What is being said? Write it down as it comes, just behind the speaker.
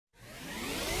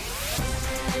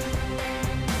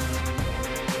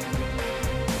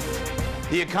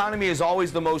The economy is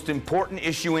always the most important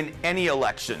issue in any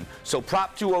election. So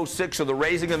Prop 206, or the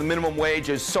raising of the minimum wage,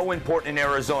 is so important in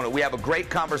Arizona. We have a great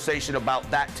conversation about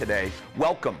that today.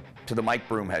 Welcome to the Mike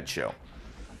Broomhead Show.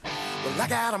 Well, I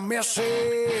got a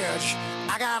message,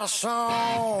 I got a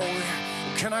song.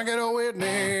 Can I get a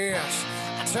witness?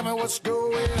 Tell me what's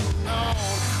going on.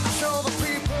 I show the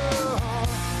people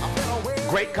I've been away.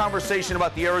 Great conversation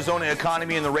about the Arizona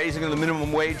economy and the raising of the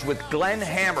minimum wage with Glenn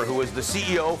Hammer, who is the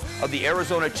CEO of the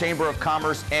Arizona Chamber of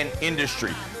Commerce and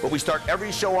Industry. But we start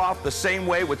every show off the same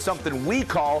way with something we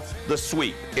call the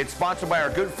sweep. It's sponsored by our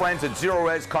good friends at Zero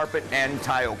Res Carpet and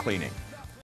Tile Cleaning.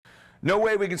 No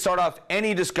way we can start off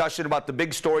any discussion about the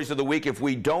big stories of the week if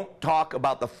we don't talk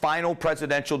about the final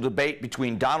presidential debate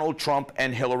between Donald Trump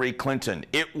and Hillary Clinton.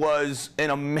 It was an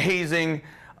amazing,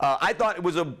 I thought it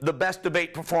was the best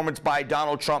debate performance by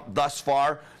Donald Trump thus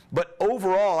far. But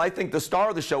overall, I think the star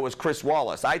of the show was Chris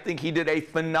Wallace. I think he did a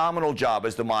phenomenal job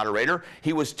as the moderator.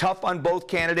 He was tough on both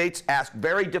candidates, asked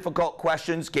very difficult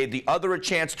questions, gave the other a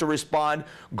chance to respond,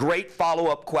 great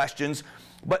follow-up questions.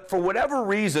 But for whatever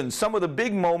reason, some of the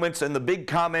big moments and the big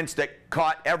comments that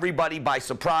caught everybody by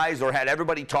surprise or had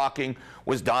everybody talking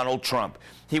was Donald Trump.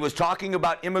 He was talking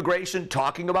about immigration,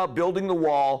 talking about building the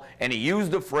wall, and he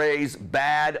used the phrase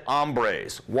bad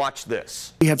hombres. Watch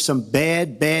this. We have some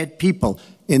bad people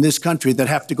in this country that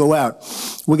have to go out.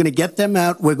 We're going to get them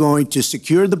out. We're going to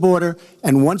secure the border.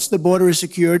 And once the border is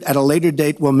secured, at a later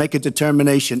date, we'll make a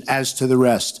determination as to the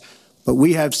rest. But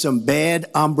we have some bad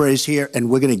hombres here, and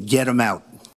we're going to get them out.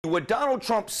 What Donald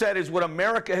Trump said is what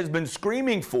America has been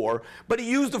screaming for, but he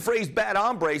used the phrase bad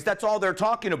hombres. That's all they're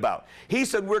talking about. He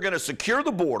said we're going to secure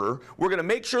the border. We're going to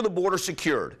make sure the border's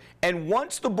secured. And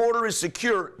once the border is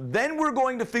secure, then we're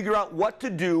going to figure out what to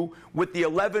do with the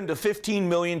 11 to 15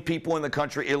 million people in the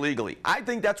country illegally. I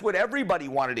think that's what everybody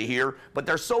wanted to hear, but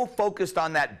they're so focused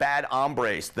on that bad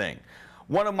hombres thing.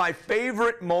 One of my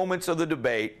favorite moments of the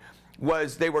debate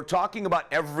was they were talking about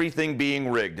everything being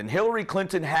rigged. And Hillary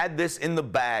Clinton had this in the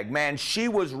bag. Man, she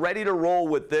was ready to roll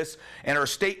with this and her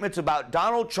statements about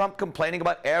Donald Trump complaining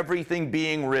about everything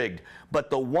being rigged. But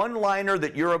the one-liner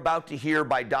that you're about to hear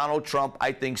by Donald Trump,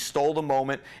 I think, stole the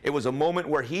moment. It was a moment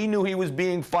where he knew he was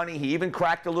being funny. He even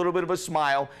cracked a little bit of a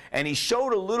smile, and he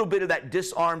showed a little bit of that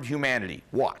disarmed humanity.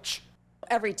 Watch.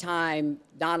 Every time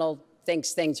Donald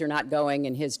thinks things are not going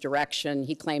in his direction,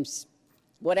 he claims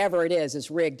whatever it is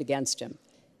rigged against him.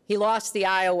 He lost the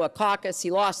Iowa caucus.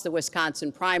 He lost the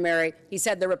Wisconsin primary. He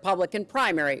said the Republican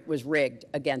primary was rigged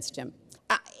against him.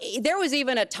 There was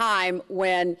even a time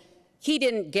when he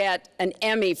didn't get an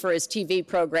Emmy for his TV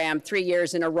program 3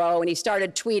 years in a row, and he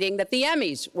started tweeting that the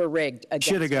Emmys were rigged against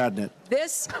him. Should have gotten it.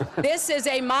 This is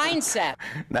a mindset.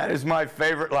 That is my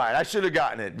favorite line. I should have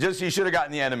gotten it. Just he should have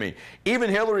gotten the enemy. Even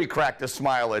Hillary cracked a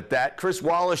smile at that. Chris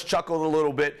Wallace chuckled a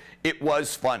little bit. It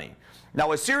was funny.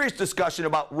 Now, a serious discussion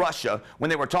about Russia when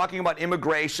they were talking about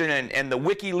immigration and the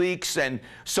WikiLeaks, and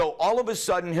so all of a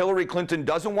sudden Hillary Clinton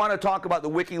doesn't want to talk about the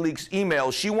WikiLeaks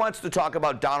emails. She wants to talk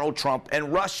about Donald Trump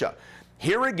and Russia.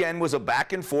 Here again was a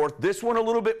back and forth, this one a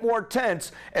little bit more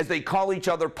tense as they call each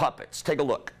other puppets. Take a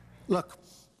look. Look,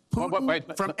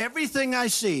 Putin, from everything I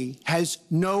see, has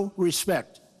no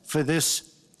respect for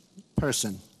this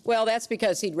person. Well, that's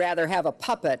because he'd rather have a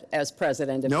puppet as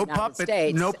president of the United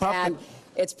States. No puppet. And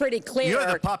it's pretty clear.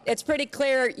 You're the puppet. It's pretty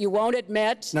clear you won't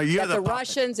admit that the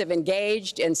Russians have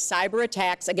engaged in cyber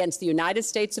attacks against the United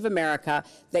States of America,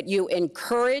 that you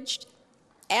encouraged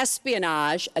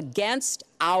espionage against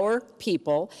our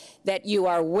people, that you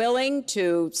are willing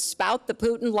to spout the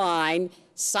Putin line,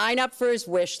 sign up for his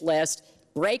wish list,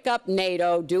 break up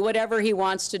NATO, do whatever he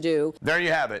wants to do. There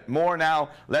you have it. More now.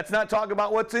 Let's not talk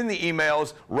about what's in the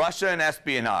emails, Russia and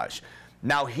espionage.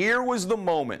 Now, here was the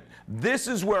moment. This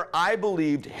is where I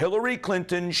believed Hillary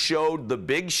Clinton showed the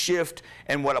big shift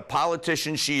and what a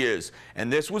politician she is.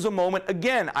 And this was a moment,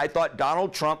 again, I thought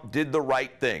Donald Trump did the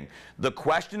right thing. The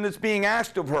question that's being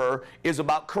asked of her is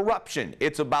about corruption.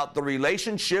 It's about the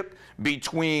relationship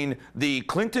between the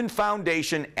Clinton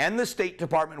Foundation and the State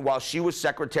Department while she was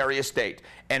Secretary of State.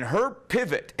 And her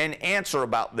pivot and answer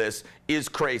about this is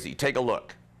crazy. Take a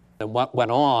look. And what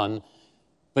went on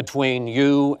between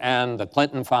you and the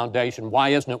Clinton Foundation, why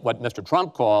isn't it what Mr.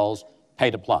 Trump calls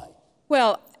pay to play?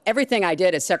 Well, everything I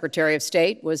did as Secretary of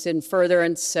State was in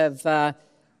furtherance of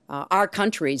our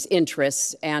country's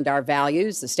interests and our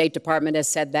values. The State Department has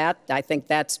said that. I think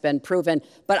that's been proven.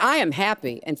 But I am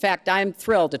happy. In fact, I'm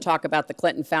thrilled to talk about the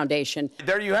Clinton Foundation.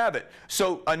 There you have it.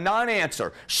 So a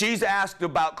non-answer. She's asked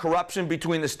about corruption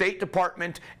between the State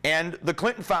Department and the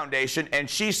Clinton Foundation, and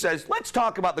she says, let's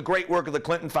talk about the great work of the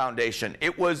Clinton Foundation.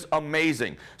 It was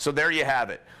amazing. So there you have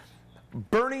it.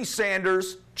 Bernie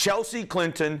Sanders, Chelsea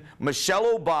Clinton,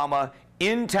 Michelle Obama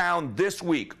in town this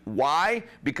week. Why?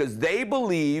 Because they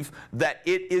believe that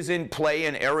it is in play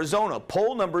in Arizona.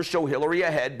 Poll numbers show Hillary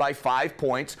ahead by 5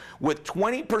 points, with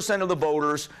 20% of the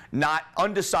voters not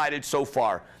undecided so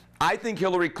far. I think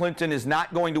Hillary Clinton is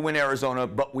not going to win Arizona,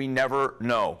 but we never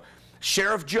know.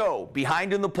 Sheriff Joe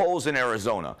behind in the polls in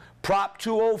Arizona. Prop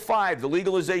 205, the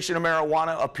legalization of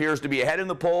marijuana, appears to be ahead in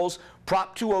the polls.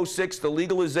 Prop 206, the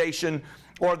legalization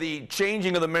or the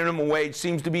changing of the minimum wage,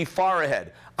 seems to be far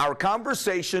ahead. Our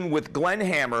conversation with Glenn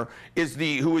Hammer,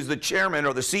 who is the chairman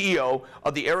or the CEO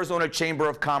of the Arizona Chamber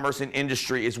of Commerce and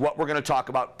Industry, is what we're going to talk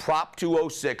about, Prop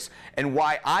 206, and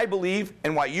why I believe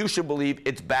and why you should believe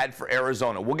it's bad for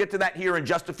Arizona. We'll get to that here in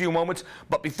just a few moments,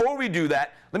 but before we do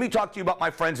that, let me talk to you about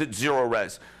my friends at Zero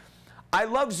Res. I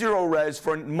love Zero Res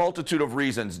for a multitude of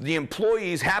reasons. The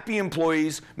employees, happy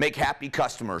employees, make happy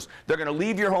customers. They're going to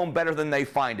leave your home better than they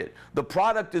find it. The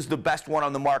product is the best one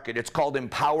on the market. It's called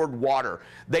Empowered Water.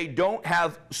 They don't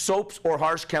have soaps or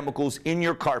harsh chemicals in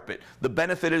your carpet. The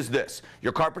benefit is this: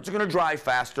 your carpets are going to dry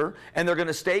faster, and they're going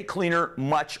to stay cleaner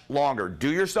much longer.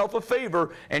 Do yourself a favor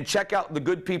and check out the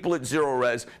good people at Zero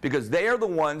Res, because they are the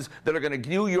ones that are going to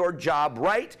do your job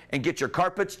right and get your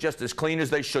carpets just as clean as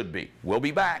they should be. We'll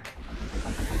be back.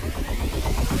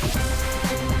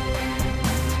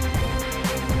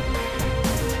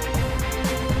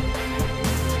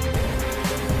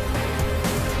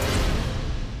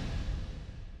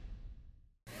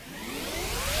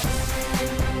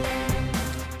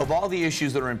 Of all the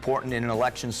issues that are important in an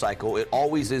election cycle, it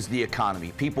always is the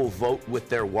economy. People vote with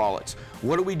their wallets.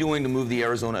 What are we doing to move the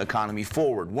Arizona economy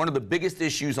forward? One of the biggest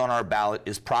issues on our ballot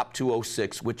is Prop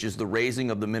 206, which is the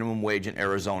raising of the minimum wage in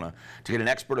Arizona. To get an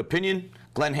expert opinion,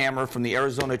 Glenn Hammer from the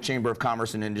Arizona Chamber of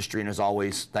Commerce and Industry, and as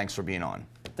always, thanks for being on.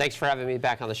 Thanks for having me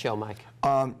back on the show, Mike.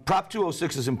 Prop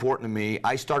 206 is important to me.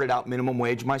 I started out minimum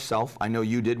wage myself. I know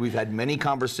you did. We've had many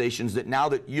conversations that now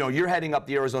that you're heading up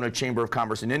the Arizona Chamber of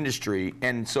Commerce and Industry,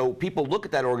 and so people look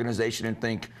at that organization and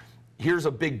think, here's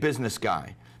a big business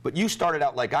guy. But you started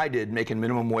out like I did, making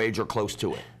minimum wage or close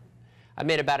to it. I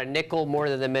made about a nickel more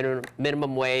than the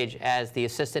minimum wage as the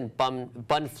assistant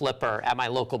bun flipper at my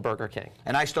local Burger King.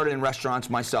 And I started in restaurants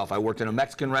myself. I worked in a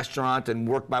Mexican restaurant and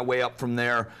worked my way up from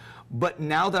there. But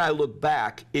now that I look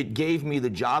back, it gave me the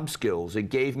job skills. It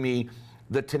gave me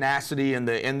the tenacity and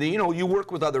the you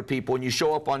work with other people and you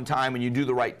show up on time and you do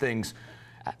the right things.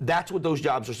 That's what those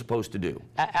jobs are supposed to do.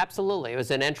 Absolutely. It was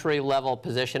an entry-level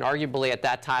position. Arguably, at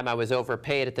that time, I was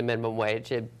overpaid at the minimum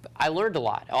wage. I learned a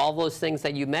lot. All those things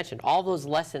that you mentioned, all those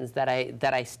lessons that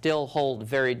I still hold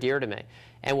very dear to me.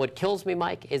 And what kills me,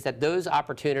 Mike, is that those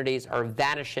opportunities are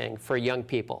vanishing for young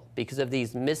people because of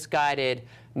these misguided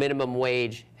minimum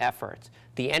wage efforts.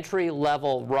 The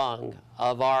entry-level rung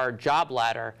of our job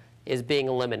ladder is being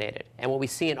eliminated. And what we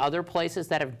see in other places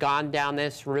that have gone down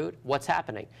this route, what's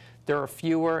happening? There are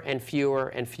fewer and fewer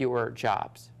and fewer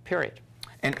jobs, period.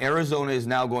 And Arizona is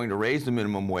now going to raise the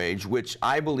minimum wage, which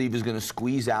I believe is going to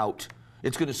squeeze out,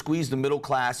 it's going to squeeze the middle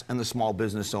class and the small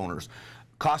business owners.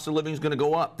 Cost of living is going to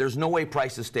go up. There's no way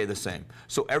prices stay the same.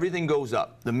 So everything goes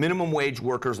up. The minimum wage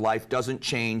worker's life doesn't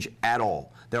change at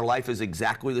all. Their life is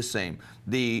exactly the same.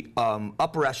 The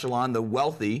upper echelon, the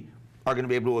wealthy, are going to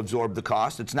be able to absorb the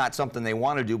cost. It's not something they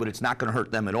want to do, but it's not going to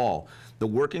hurt them at all. The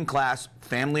working class,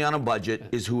 family on a budget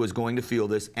is who is going to feel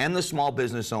this, and the small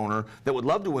business owner that would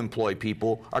love to employ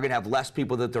people are going to have less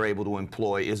people that they're able to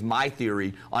employ, is my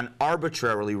theory on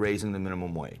arbitrarily raising the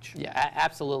minimum wage. Yeah,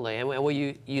 absolutely. And what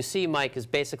you see, Mike, is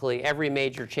basically every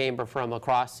major chamber from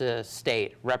across the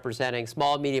state representing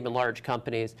small, medium, and large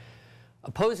companies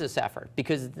oppose this effort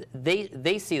because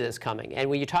they see this coming. And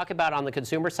when you talk about on the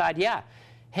consumer side, yeah,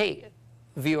 hey,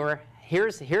 viewer,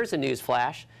 here's a news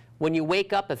flash. When you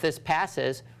wake up, if this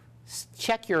passes,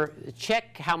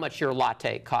 check how much your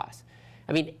latte costs.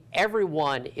 I mean,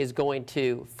 everyone is going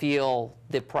to feel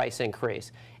the price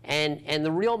increase. And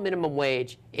the real minimum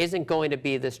wage isn't going to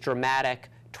be this dramatic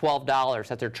 $12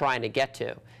 that they're trying to get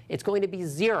to. It's going to be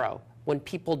zero when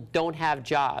people don't have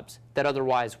jobs that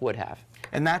otherwise would have.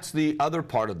 And that's the other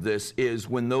part of this, is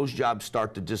when those jobs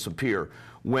start to disappear.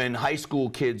 When high school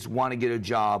kids want to get a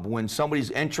job, when somebody's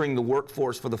entering the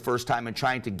workforce for the first time and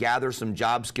trying to gather some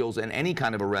job skills and any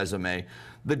kind of a resume,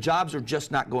 the jobs are just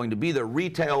not going to be there.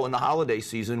 Retail in the holiday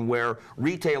season, where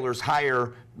retailers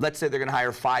hire, let's say they're going to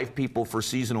hire 5 people for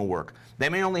seasonal work. They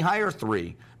may only hire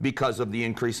 3 because of the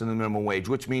increase in the minimum wage,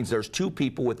 which means there's 2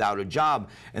 people without a job.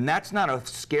 And that's not a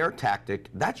scare tactic.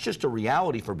 That's just a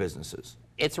reality for businesses.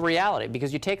 It's a reality,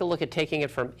 because you take a look at taking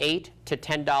it from $8 to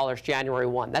 $10 January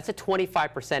 1. That's a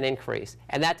 25% increase,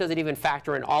 and that doesn't even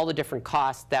factor in all the different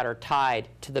costs that are tied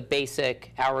to the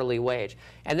basic hourly wage.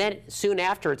 And then soon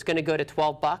after, it's going to go to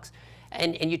 $12.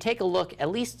 And you take a look, at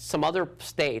least some other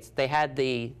states, they had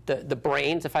the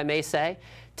brains, if I may say,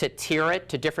 to tier it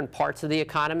to different parts of the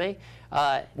economy.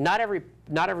 Not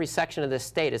every section of this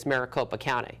state is Maricopa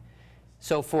County.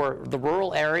 So for the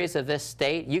rural areas of this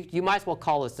state, you might as well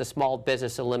call this the Small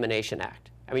Business Elimination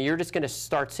Act. I mean, you're just going to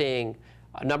start seeing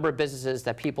a number of businesses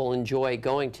that people enjoy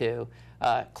going to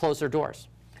close their doors.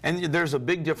 And there's a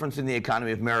big difference in the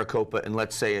economy of Maricopa and,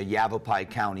 let's say, a Yavapai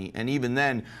County. And even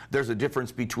then, there's a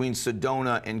difference between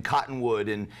Sedona and Cottonwood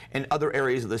and other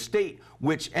areas of the state,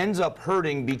 which ends up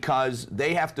hurting because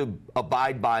they have to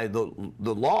abide by the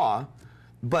law.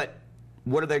 But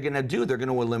what are they going to do? They're going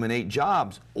to eliminate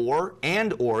jobs, or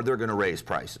they're going to raise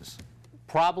prices.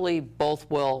 Probably both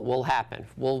will happen.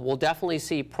 We'll definitely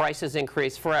see prices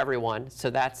increase for everyone. So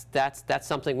that's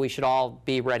something we should all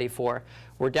be ready for.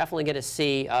 We're definitely going to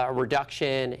see a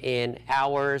reduction in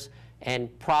hours and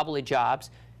probably jobs,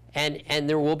 and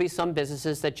there will be some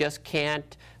businesses that just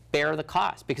can't bear the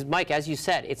cost. Because, Mike, as you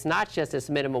said, it's not just this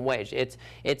minimum wage. It's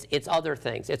other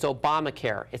things. It's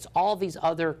Obamacare. It's all these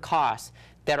other costs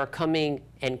that are coming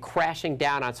and crashing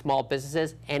down on small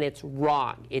businesses, and it's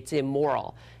wrong. It's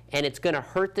immoral. And it's going to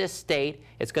hurt this state.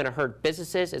 It's going to hurt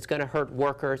businesses. It's going to hurt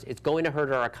workers. It's going to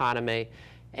hurt our economy.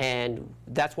 And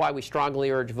that's why we strongly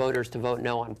urge voters to vote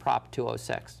no on Prop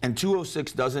 206. And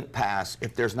 206 doesn't pass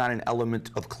if there's not an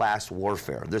element of class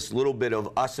warfare. This little bit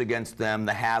of us against them,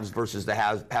 the haves versus the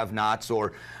have-nots,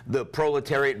 or the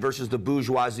proletariat versus the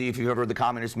bourgeoisie, if you've ever heard the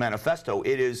Communist Manifesto.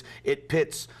 It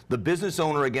pits the business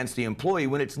owner against the employee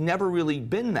when it's never really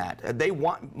been that.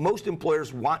 Most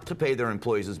employers want to pay their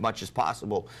employees as much as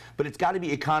possible, but it's got to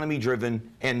be economy-driven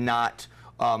and not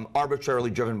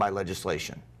arbitrarily driven by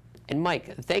legislation. And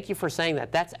Mike, thank you for saying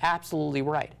that. That's absolutely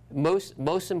right.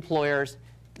 Most employers,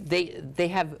 they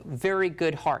have very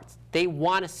good hearts. They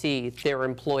want to see their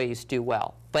employees do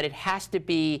well. But it has to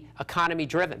be economy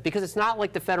driven, because it's not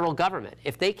like the federal government.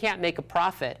 If they can't make a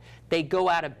profit, they go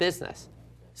out of business.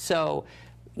 So,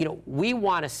 we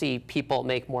want to see people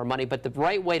make more money, but the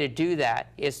right way to do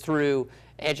that is through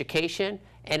education,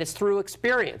 and it's through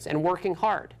experience and working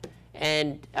hard.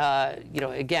 And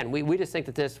again, we just think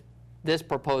that this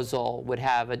proposal would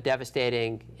have a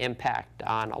devastating impact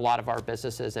on a lot of our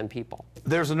businesses and people.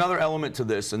 There's another element to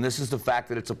this, and this is the fact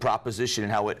that it's a proposition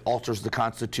and how it alters the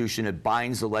Constitution. It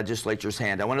binds the legislature's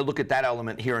hand. I want to look at that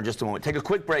element here in just a moment. Take a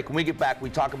quick break. When we get back,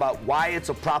 we talk about why it's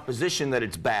a proposition that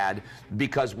it's bad,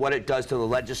 because what it does to the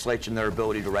legislature and their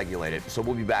ability to regulate it. So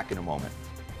we'll be back in a moment.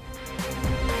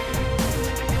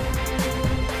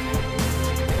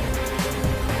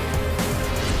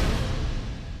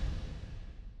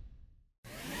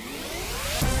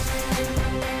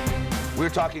 We're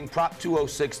talking Prop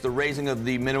 206, the raising of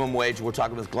the minimum wage. We're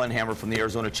talking with Glenn Hammer from the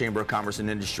Arizona Chamber of Commerce and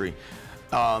Industry.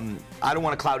 I don't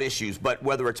want to cloud issues, but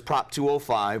whether it's Prop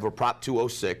 205 or Prop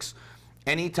 206,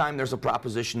 anytime there's a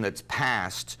proposition that's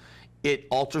passed, it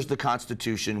alters the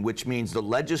Constitution, which means the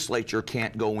legislature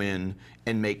can't go in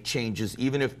and make changes,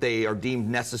 even if they are deemed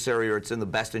necessary or it's in the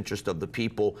best interest of the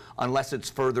people, unless it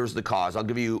furthers the cause. I'll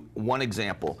give you one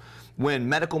example. When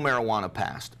medical marijuana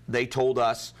passed, they told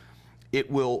us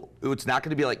it's not going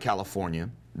to be like California,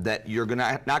 that you're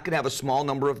not going to have a small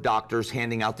number of doctors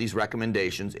handing out these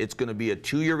recommendations. It's going to be a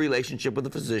 2-year relationship with a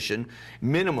physician,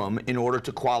 minimum, in order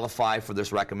to qualify for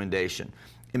this recommendation.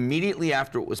 Immediately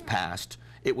after it was passed,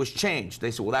 it was changed.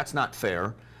 They said, well, that's not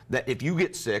fair, that if you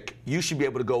get sick, you should be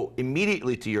able to go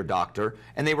immediately to your doctor,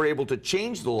 and they were able to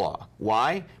change the law.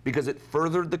 Why? Because it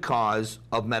furthered the cause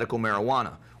of medical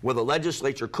marijuana, where the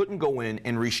legislature couldn't go in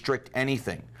and restrict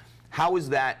anything. How is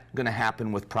that going to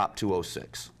happen with Prop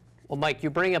 206? Well, Mike, you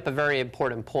bring up a very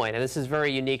important point, and this is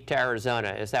very unique to Arizona,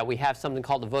 is that we have something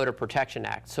called the Voter Protection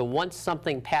Act. So once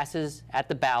something passes at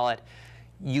the ballot,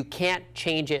 you can't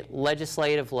change it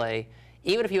legislatively,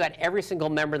 even if you had every single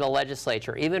member of the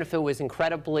legislature, even if it was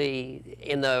incredibly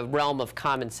in the realm of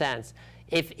common sense,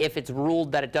 if it's ruled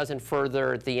that it doesn't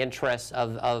further the interests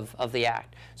of the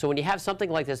act. So when you have something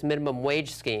like this minimum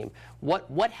wage scheme,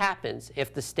 what happens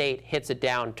if the state hits a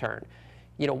downturn?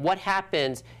 What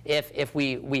happens if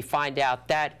we find out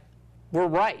that we're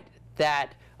right,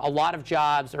 that a lot of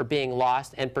jobs are being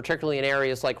lost, and particularly in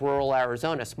areas like rural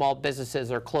Arizona, small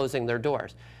businesses are closing their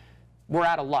doors? We're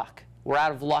out of luck. we're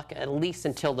out of luck at least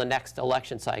until the next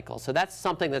election cycle. So that's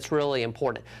something that's really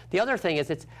important. The other thing is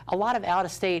it's a lot of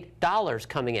out-of-state dollars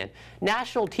coming in.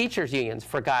 National teachers unions,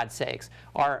 for God's sakes,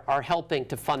 are helping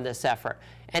to fund this effort.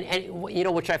 And you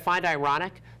know, which I find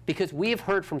ironic, because we've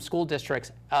heard from school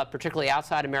districts, particularly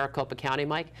outside of Maricopa County,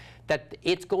 Mike, that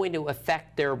it's going to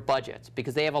affect their budgets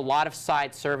because they have a lot of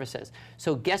side services.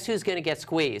 So guess who's going to get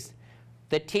squeezed?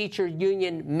 The teacher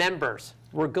union members.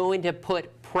 We're going to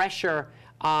put pressure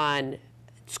on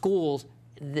schools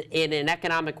in an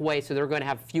economic way, so they're going to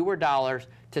have fewer dollars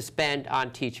to spend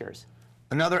on teachers.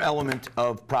 Another element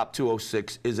of Prop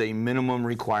 206 is a minimum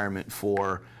requirement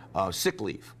for sick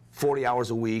leave, 40 hours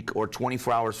a week or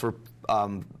 24 hours for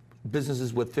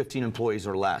businesses with 15 employees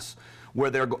or less, where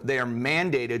they are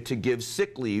mandated to give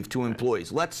sick leave to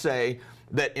employees. Let's say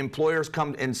that employers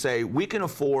come and say, we can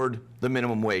afford the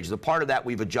minimum wage. The part of that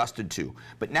we've adjusted to.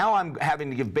 But now I'm having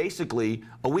to give basically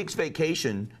a week's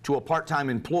vacation to a part-time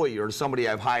employee or to somebody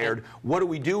I've hired. What do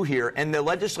we do here? And the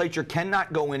legislature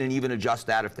cannot go in and even adjust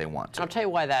that if they want to. I'll tell you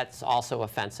why that's also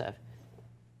offensive.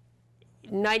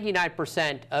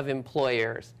 99% of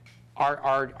employers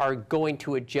are going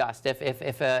to adjust.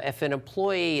 If an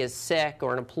employee is sick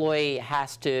or an employee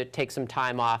has to take some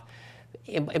time off,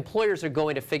 employers are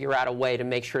going to figure out a way to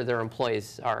make sure their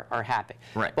employees are happy.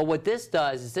 Right. But what this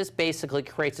does is this basically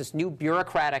creates this new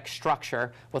bureaucratic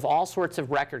structure with all sorts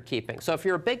of record keeping. So if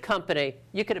you're a big company,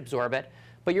 you could absorb it.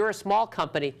 But you're a small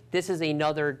company, this is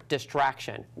another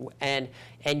distraction. And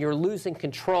you're losing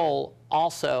control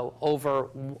also over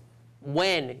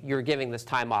when you're giving this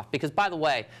time off. Because, by the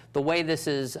way this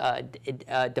is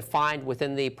defined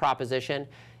within the proposition,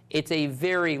 it's a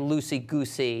very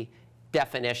loosey-goosey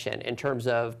definition in terms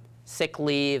of sick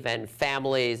leave and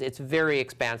families. It's very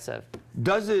expansive.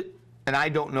 Does it, and I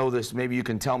don't know this, maybe you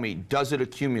can tell me, does it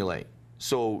accumulate?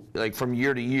 So like from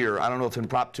year to year, I don't know if in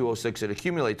Prop 206 it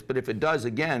accumulates, but if it does,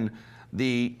 again,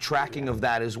 the tracking of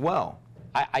that as well.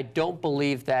 I don't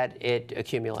believe that it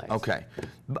accumulates. Okay.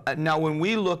 Now when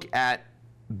we look at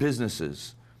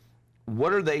businesses,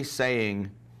 what are they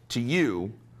saying to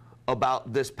you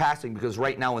about this passing? Because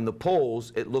right now in the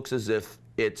polls, it looks as if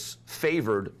it's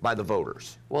favored by the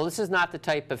voters. Well, this is not the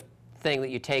type of thing that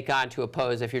you take on to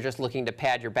oppose if you're just looking to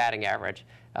pad your batting average.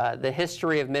 The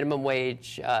history of minimum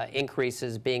wage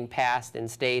increases being passed in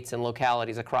states and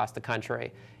localities across the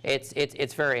country,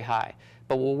 it's very high.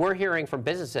 But what we're hearing from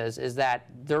businesses is that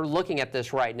they're looking at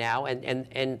this right now,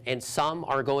 and some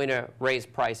are going to raise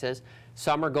prices,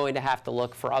 some are going to have to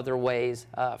look for other ways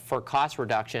for cost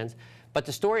reductions. But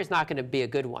the story is not going to be a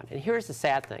good one. And here's the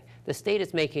sad thing. The state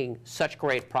is making such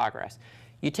great progress.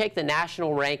 You take the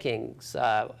national rankings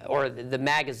or the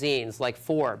magazines like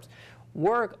Forbes.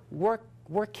 We're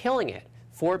killing it.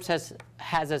 Forbes has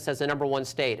us as the #1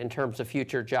 state in terms of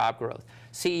future job growth.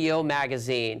 CEO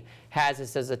magazine has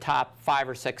us as a top 5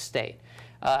 or 6 state.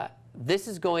 This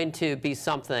is going to be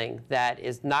something that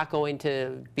is not going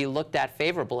to be looked at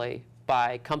favorably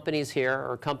by companies here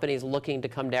or companies looking to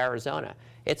come to Arizona.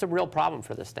 It's a real problem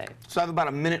for the state. So I have about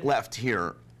a minute left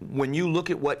here. When you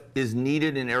look at what is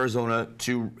needed in Arizona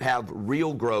to have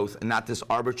real growth and not this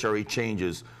arbitrary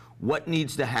changes, what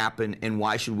needs to happen and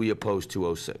why should we oppose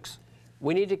 206?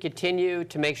 We need to continue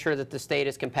to make sure that the state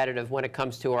is competitive when it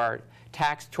comes to our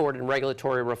tax, tort, and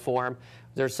regulatory reform.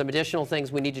 There's some additional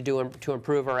things we need to do to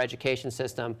improve our education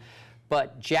system.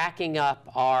 But jacking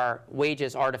up our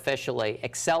wages artificially,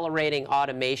 accelerating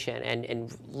automation,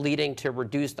 and leading to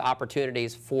reduced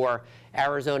opportunities for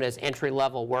Arizona's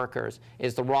entry-level workers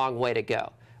is the wrong way to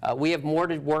go. We have more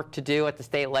work to do at the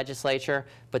state legislature,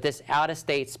 but this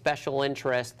out-of-state special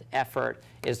interest effort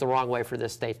is the wrong way for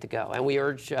this state to go. And we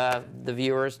urge the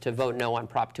viewers to vote no on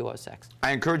Prop 206.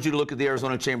 I encourage you to look at the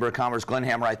Arizona Chamber of Commerce. Glenn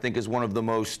Hammer, I think, is one of the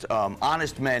most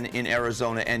honest men in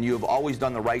Arizona, and you have always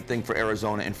done the right thing for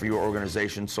Arizona and for your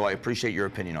organization, so I appreciate your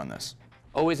opinion on this.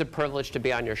 Always a privilege to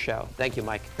be on your show. Thank you,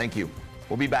 Mike. Thank you.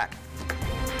 We'll be back.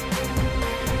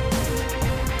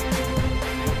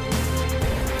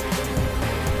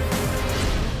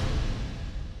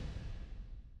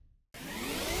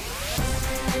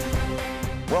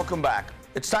 Welcome back.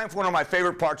 It's time for one of my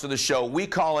favorite parts of the show. We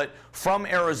call it From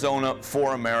Arizona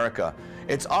for America.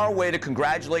 It's our way to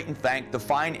congratulate and thank the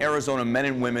fine Arizona men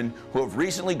and women who have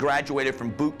recently graduated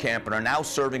from boot camp and are now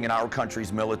serving in our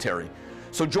country's military.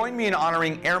 So join me in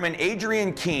honoring Airman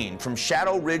Adrian Keene from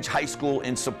Shadow Ridge High School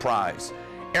in Surprise,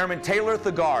 Airman Taylor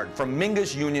Thagard from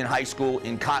Mingus Union High School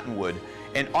in Cottonwood,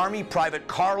 and Army Private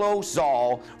Carlo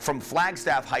Zoll from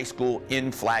Flagstaff High School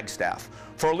in Flagstaff.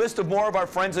 For a list of more of our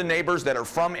friends and neighbors that are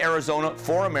from Arizona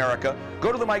for America,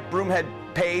 go to the Mike Broomhead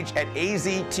page at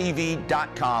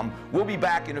aztv.com. We'll be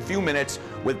back in a few minutes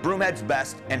with Broomhead's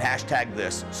Best and hashtag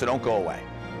this, so don't go away.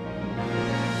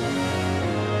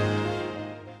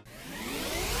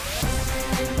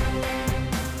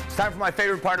 It's time for my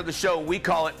favorite part of the show. We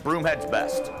call it Broomhead's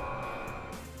Best.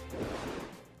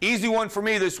 Easy one for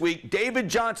me this week. David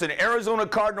Johnson, Arizona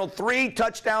Cardinal, 3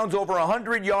 touchdowns over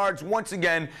 100 yards once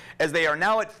again as they are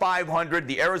now at 500.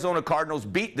 The Arizona Cardinals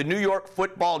beat the New York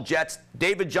Football Jets.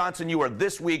 David Johnson, you are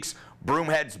this week's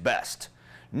Broomhead's Best.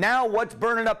 Now, what's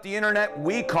burning up the internet?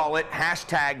 We call it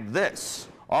hashtag this.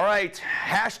 All right,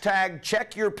 hashtag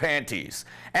check your panties.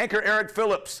 Anchor Eric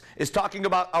Phillips is talking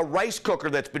about a rice cooker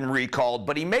that's been recalled,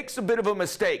 but he makes a bit of a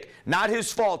mistake. Not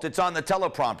his fault, it's on the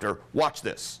teleprompter. Watch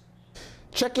this.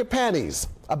 Check your panties.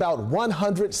 About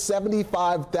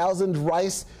 175,000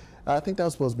 rice. I think that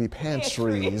was supposed to be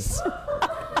pantries.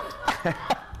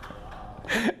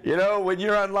 You know, when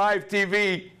you're on live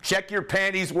TV, check your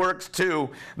panties works too.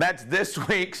 That's this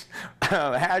week's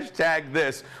hashtag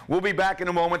this. We'll be back in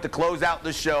a moment to close out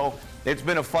the show. It's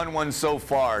been a fun one so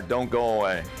far. Don't go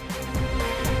away.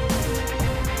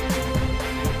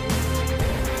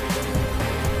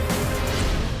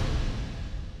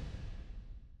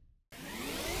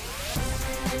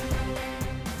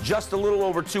 Just a little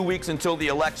over 2 weeks until the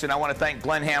election. I want to thank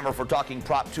Glenn Hammer for talking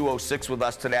Prop 206 with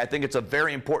us today. I think it's a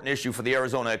very important issue for the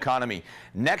Arizona economy.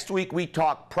 Next week, we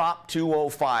talk Prop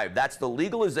 205. That's the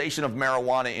legalization of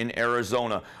marijuana in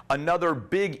Arizona. Another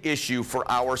big issue for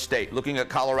our state. Looking at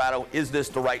Colorado, is this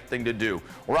the right thing to do?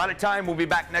 We're out of time. We'll be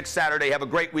back next Saturday. Have a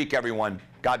great week, everyone.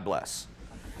 God bless.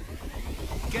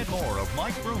 Get more of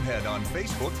Mike Broomhead on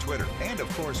Facebook, Twitter, and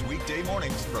of course weekday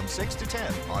mornings from 6 to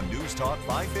 10 on News Talk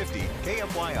 550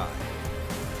 KFYI.